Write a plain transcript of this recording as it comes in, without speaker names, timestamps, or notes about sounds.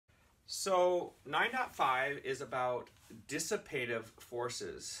So 9.5 is about dissipative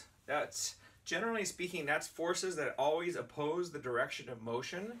forces. That's, generally speaking, that's forces that always oppose the direction of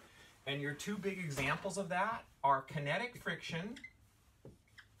motion. And your two big examples of that are kinetic friction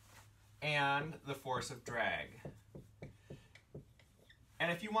and the force of drag.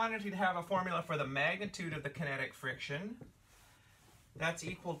 And if you wanted to have a formula for the magnitude of the kinetic friction, that's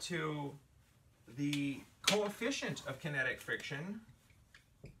equal to the coefficient of kinetic friction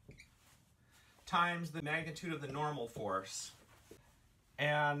times the magnitude of the normal force.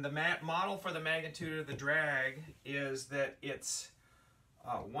 And the model for the magnitude of the drag is that it's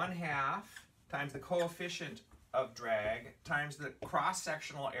 1/2 times the coefficient of drag times the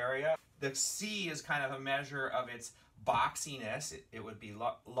cross-sectional area. The C is kind of a measure of its boxiness. It would be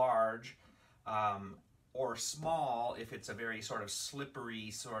large or small if it's a very sort of slippery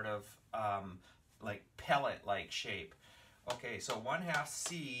sort of like pellet-like shape. Okay, so 1/2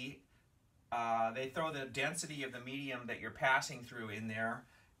 C, they throw the density of the medium that you're passing through in there,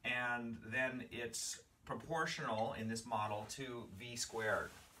 and then it's proportional in this model to V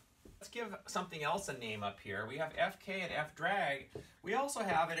squared. Let's give something else a name up here. We have Fk and F drag. We also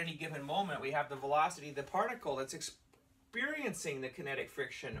have, at any given moment, we have the velocity of the particle that's experiencing the kinetic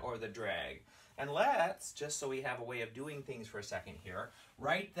friction or the drag. And let's, just so we have a way of doing things for a second here,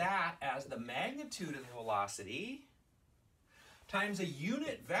 write that as the magnitude of the velocity times a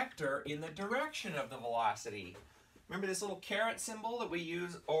unit vector in the direction of the velocity. Remember this little caret symbol that we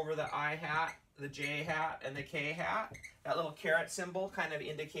use over the I hat, the j hat, and the k hat? That little caret symbol kind of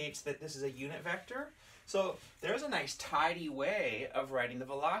indicates that this is a unit vector. So there's a nice tidy way of writing the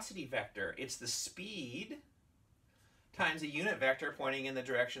velocity vector. It's the speed times a unit vector pointing in the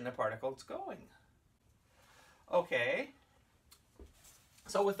direction the particle is going. Okay.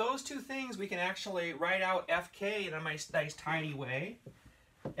 So with those two things, we can actually write out Fk in a nice tidy way.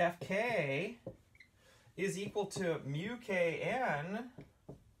 Fk is equal to mu kn.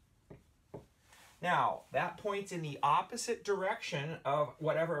 Now, that points in the opposite direction of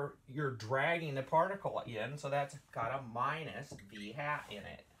whatever you're dragging the particle in, so that's got a minus v hat in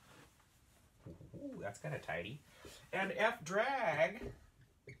it. Ooh, that's kind of tidy. And F drag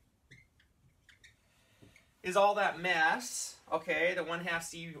is all that mess, okay, the 1/2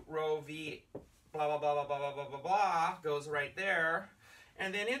 C rho V blah, blah, blah, blah, blah, blah, blah, blah, blah, goes right there.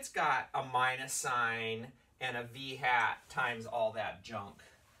 And then it's got a minus sign and a V hat times all that junk.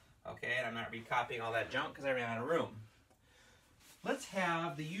 Okay, and I'm not recopying all that junk because I ran out of room. Let's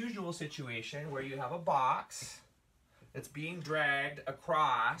have the usual situation where you have a box that's being dragged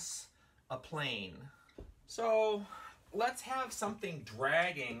across a plane. So let's have something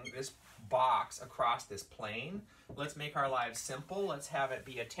dragging this box across this plane. Let's make our lives simple. Let's have it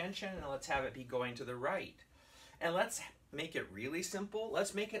be a tension, and let's have it be going to the right. And let's make it really simple.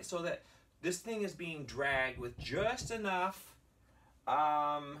 Let's make it so that this thing is being dragged with just enough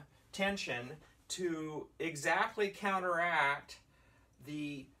tension to exactly counteract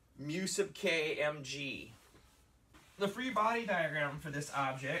the mu sub k mg. The free body diagram for this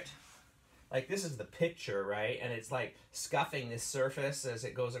object, like this is the picture, right? And it's like scuffing this surface as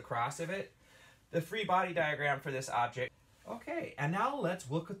it goes across of it. The free body diagram for this object. Okay, and now let's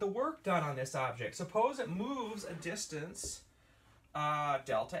look at the work done on this object. Suppose it moves a distance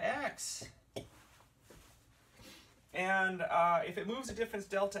delta x. And if it moves a difference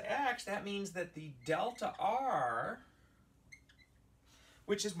delta x, that means that the delta r,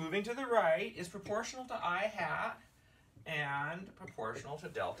 which is moving to the right, is proportional to I hat and proportional to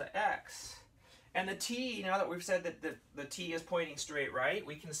delta x. And the t, now that we've said that the t is pointing straight right,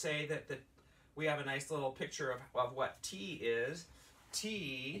 we can say that we have a nice little picture of what t is.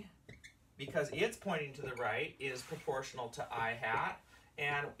 T, because it's pointing to the right, is proportional to I hat,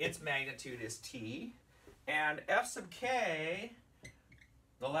 and its magnitude is t. And f sub k,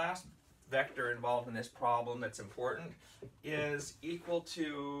 the last vector involved in this problem that's important, is equal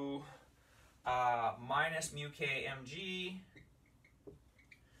to minus mu k mg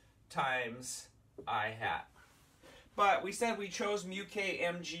times I hat. But we said we chose mu k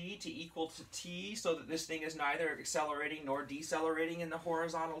mg to equal to t so that this thing is neither accelerating nor decelerating in the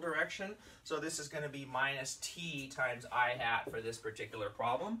horizontal direction. So this is going to be minus t times I hat for this particular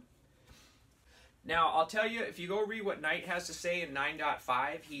problem. Now, I'll tell you, if you go read what Knight has to say in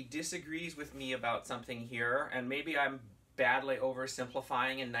 9.5, he disagrees with me about something here, and maybe I'm badly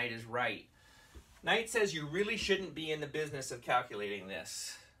oversimplifying and Knight is right. Knight says you really shouldn't be in the business of calculating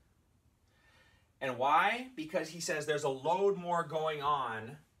this. And why? Because he says there's a load more going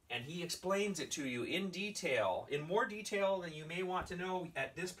on, and he explains it to you in detail, in more detail than you may want to know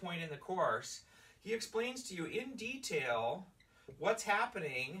at this point in the course. He explains to you in detail what's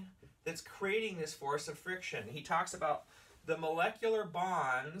happening that's creating this force of friction. He talks about the molecular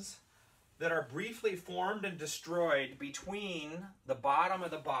bonds that are briefly formed and destroyed between the bottom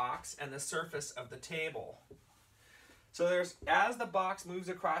of the box and the surface of the table. So as the box moves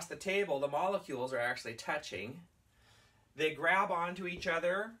across the table, the molecules are actually touching. They grab onto each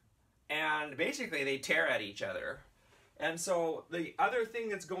other, and basically they tear at each other. And so the other thing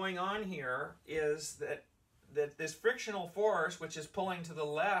that's going on here is that this frictional force, which is pulling to the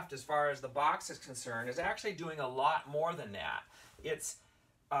left as far as the box is concerned, is actually doing a lot more than that. It's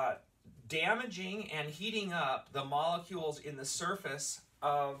damaging and heating up the molecules in the surface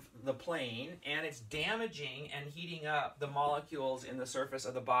of the plane, and it's damaging and heating up the molecules in the surface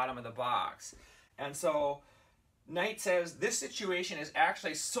of the bottom of the box. And so Knight says this situation is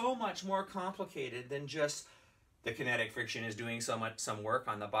actually so much more complicated than just the kinetic friction is doing some work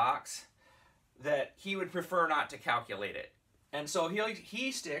on the box, that he would prefer not to calculate it. And so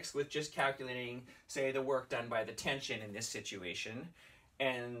he sticks with just calculating, say, the work done by the tension in this situation.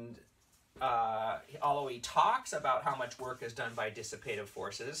 And although he talks about how much work is done by dissipative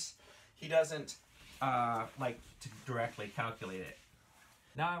forces, he doesn't like to directly calculate it.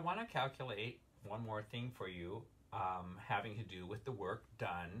 Now I want to calculate one more thing for you having to do with the work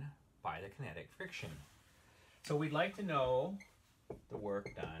done by the kinetic friction. So we'd like to know the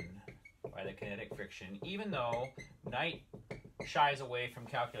work done by the kinetic friction, even though Knight shies away from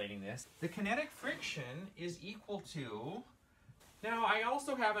calculating this. The kinetic friction is equal to, now I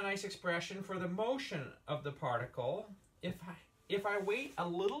also have a nice expression for the motion of the particle. If I wait a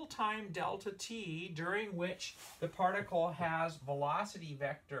little time delta t during which the particle has velocity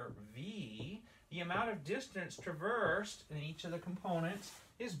vector v, the amount of distance traversed in each of the components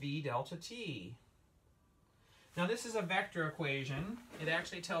is v delta t. Now this is a vector equation. It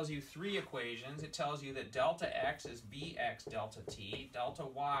actually tells you three equations. It tells you that delta x is vx delta t, delta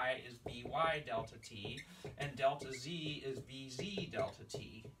y is vy delta t, and delta z is vz delta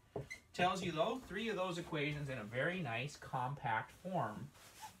t. Tells you three of those equations in a very nice compact form.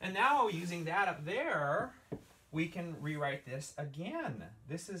 And now using that up there, we can rewrite this again.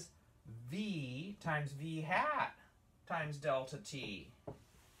 This is v times v hat times delta t.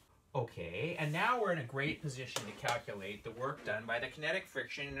 Okay, and now we're in a great position to calculate the work done by the kinetic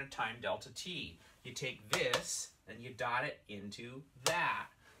friction in a time delta t. You take this and you dot it into that,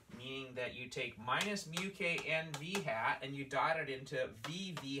 meaning that you take minus mu k n v hat and you dot it into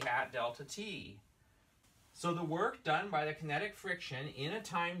v hat delta t. So the work done by the kinetic friction in a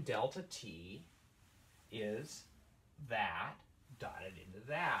time delta t is that dotted into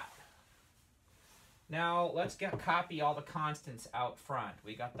that. Now let's copy all the constants out front.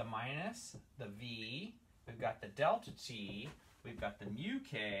 We got the minus, the v, we've got the delta t, we've got the mu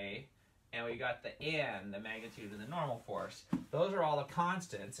k, and we got the n, the magnitude of the normal force. Those are all the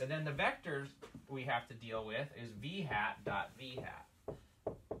constants, and then the vectors we have to deal with is v hat dot v hat.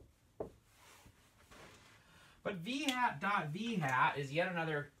 But v hat dot v hat is yet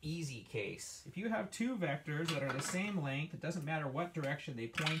another easy case. If you have two vectors that are the same length, it doesn't matter what direction they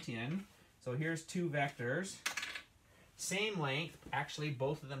point in. So here's two vectors, same length, actually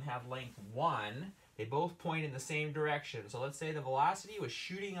both of them have length 1. They both point in the same direction. So let's say the velocity was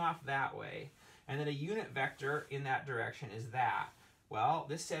shooting off that way, and then a unit vector in that direction is that. Well,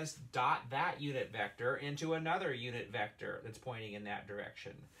 this says dot that unit vector into another unit vector that's pointing in that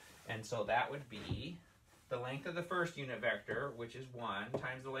direction. And so that would be the length of the first unit vector, which is 1,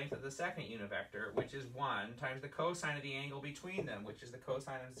 times the length of the second unit vector, which is 1, times the cosine of the angle between them, which is the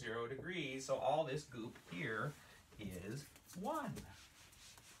cosine of 0 degrees. So all this goop here is 1.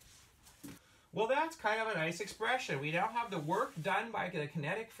 Well, that's kind of a nice expression. We now have the work done by the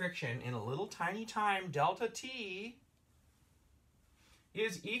kinetic friction in a little tiny time, delta t,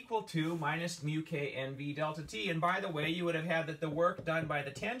 is equal to minus mu k n v delta t. And by the way, you would have had that the work done by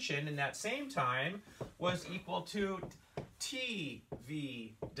the tension in that same time was equal to t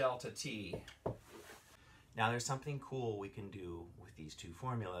v delta t. Now there's something cool we can do with these two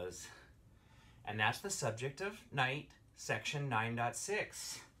formulas, and that's the subject of Knight, section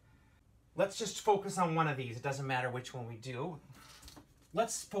 9.6. Let's just focus on one of these. It doesn't matter which one we do.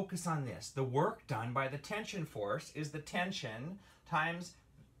 Let's focus on this. The work done by the tension force is the tension times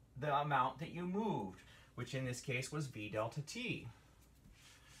the amount that you moved, which in this case was v delta t.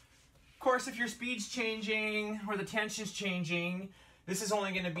 Of course, if your speed's changing or the tension's changing, this is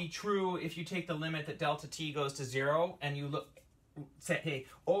only going to be true if you take the limit that delta t goes to 0 and you say, hey,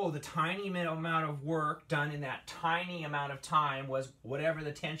 oh, the tiny amount of work done in that tiny amount of time was whatever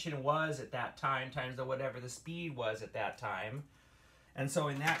the tension was at that time times whatever the speed was at that time. And so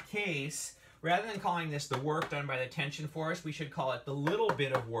in that case, rather than calling this the work done by the tension force, we should call it the little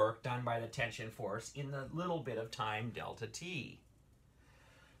bit of work done by the tension force in the little bit of time delta t.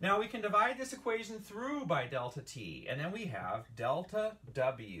 Now we can divide this equation through by delta t, and then we have delta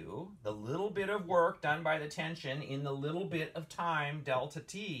W, the little bit of work done by the tension in the little bit of time delta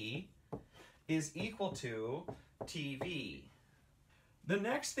t, is equal to TV. The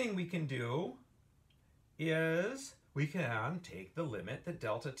next thing we can do is we can take the limit that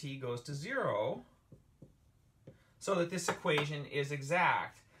delta t goes to 0 so that this equation is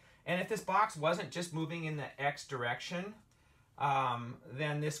exact. And if this box wasn't just moving in the x direction,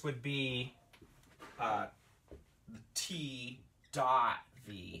 then this would be t dot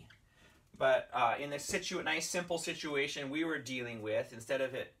v. But in the nice simple situation we were dealing with, instead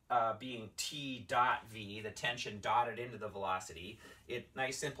of it being t dot v, the tension dotted into the velocity,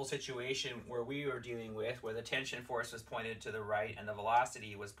 nice simple situation where we were dealing with, where the tension force was pointed to the right and the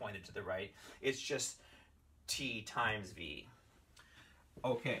velocity was pointed to the right, it's just t times v.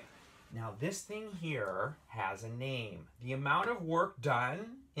 Okay. Now this thing here has a name. The amount of work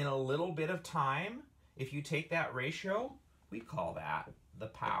done in a little bit of time, if you take that ratio, we call that the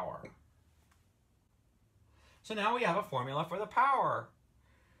power. So now we have a formula for the power.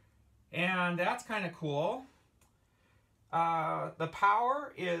 And that's kind of cool. The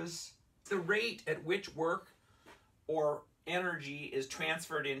power is the rate at which work or energy is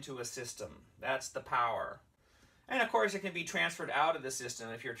transferred into a system. That's the power. And of course, it can be transferred out of the system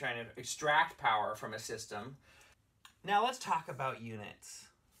if you're trying to extract power from a system. Now let's talk about units.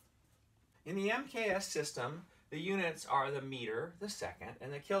 In the MKS system, the units are the meter, the second,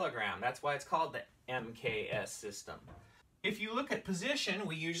 and the kilogram. That's why it's called the MKS system. If you look at position,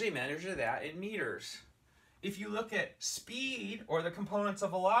 we usually measure that in meters. If you look at speed, or the components of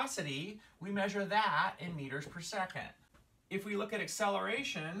velocity, we measure that in meters per second. If we look at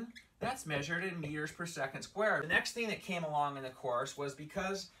acceleration, that's measured in meters per second squared. The next thing that came along in the course was,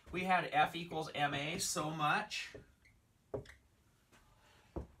 because we had F equals ma so much,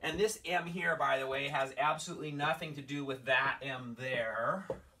 and this m here, by the way, has absolutely nothing to do with that m there.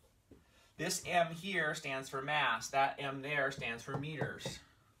 This m here stands for mass. That m there stands for meters.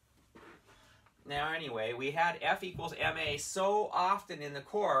 Now anyway, we had F equals ma so often in the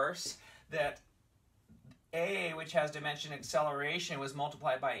course that A, which has dimension acceleration, was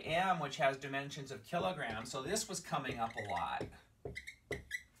multiplied by m, which has dimensions of kilograms. So this was coming up a lot.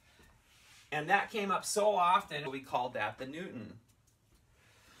 And that came up so often, we called that the Newton.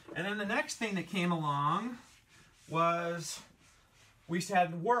 And then the next thing that came along was we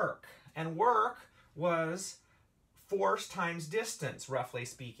said work. And work was force times distance, roughly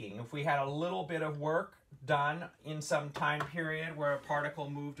speaking. If we had a little bit of work done in some time period where a particle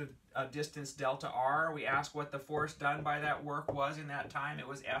moved a distance delta r, we asked what the force done by that work was in that time. It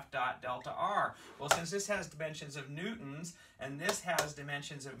was F dot delta r. Well, since this has dimensions of newtons and this has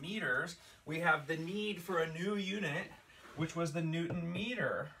dimensions of meters, we have the need for a new unit, which was the Newton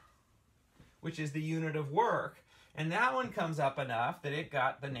meter, which is the unit of work. And that one comes up enough that it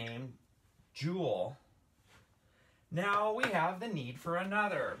got the name joule. Now we have the need for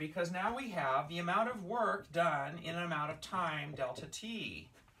another, because now we have the amount of work done in an amount of time, delta t.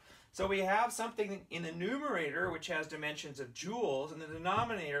 So we have something in the numerator which has dimensions of joules, and the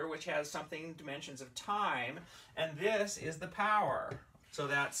denominator which has something dimensions of time, and this is the power. So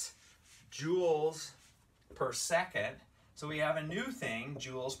that's joules per second. So we have a new thing,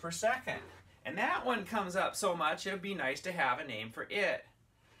 joules per second. And that one comes up so much, it would be nice to have a name for it.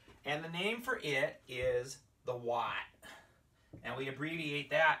 And the name for it is the watt. And we abbreviate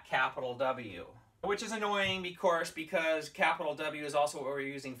that capital W. Which is annoying, of course, because capital W is also what we're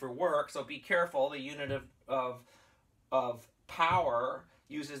using for work. So be careful, the unit of power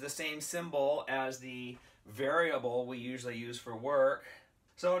uses the same symbol as the variable we usually use for work.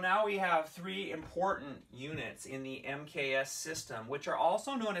 So now we have three important units in the MKS system, which are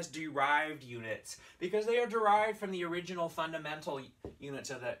also known as derived units, because they are derived from the original fundamental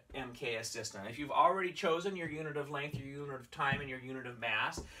units of the MKS system. If you've already chosen your unit of length, your unit of time, and your unit of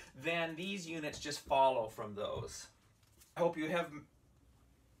mass, then these units just follow from those. I hope you have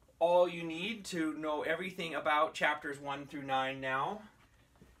all you need to know everything about chapters 1 through 9 now.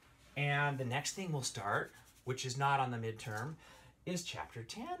 And the next thing we'll start, which is not on the midterm, is chapter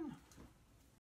 10.